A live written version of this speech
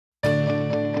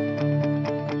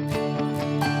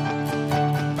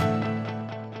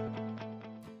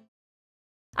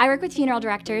I work with funeral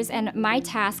directors, and my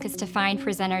task is to find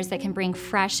presenters that can bring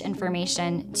fresh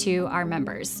information to our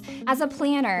members. As a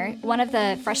planner, one of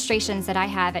the frustrations that I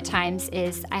have at times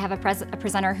is I have a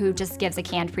presenter who just gives a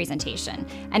canned presentation.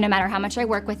 And no matter how much I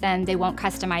work with them, they won't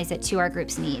customize it to our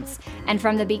group's needs. And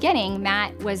from the beginning,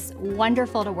 Matt was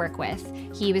wonderful to work with.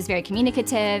 He was very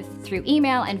communicative through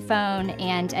email and phone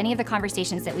and any of the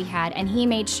conversations that we had, and he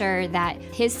made sure that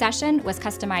his session was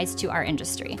customized to our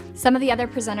industry. Some of the other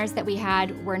presenters that we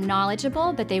had were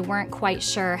knowledgeable, but they weren't quite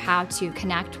sure how to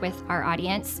connect with our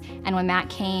audience. And when Matt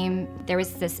came, there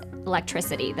was this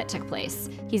electricity that took place.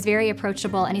 He's very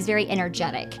approachable and he's very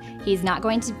energetic. He's not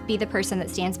going to be the person that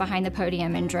stands behind the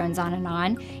podium and drones on and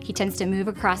on. He tends to move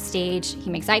across stage,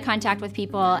 he makes eye contact with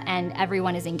people, and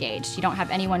everyone is engaged. You don't have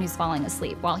anyone who's falling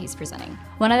asleep while he's presenting.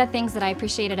 One of the things that I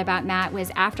appreciated about Matt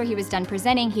was after he was done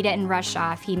presenting, he didn't rush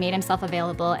off. He made himself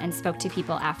available and spoke to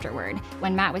people afterward.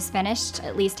 When Matt was finished,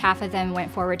 at least half of them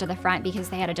went forward to the front because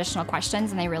they had additional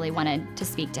questions and they really wanted to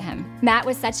speak to him. Matt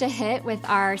was such a hit with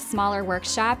our smaller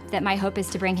workshop that my hope is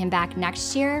to bring him back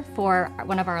next year for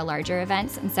one of our larger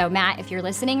events. And so Matt, if you're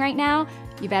listening right now,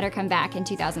 you better come back in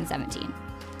 2017.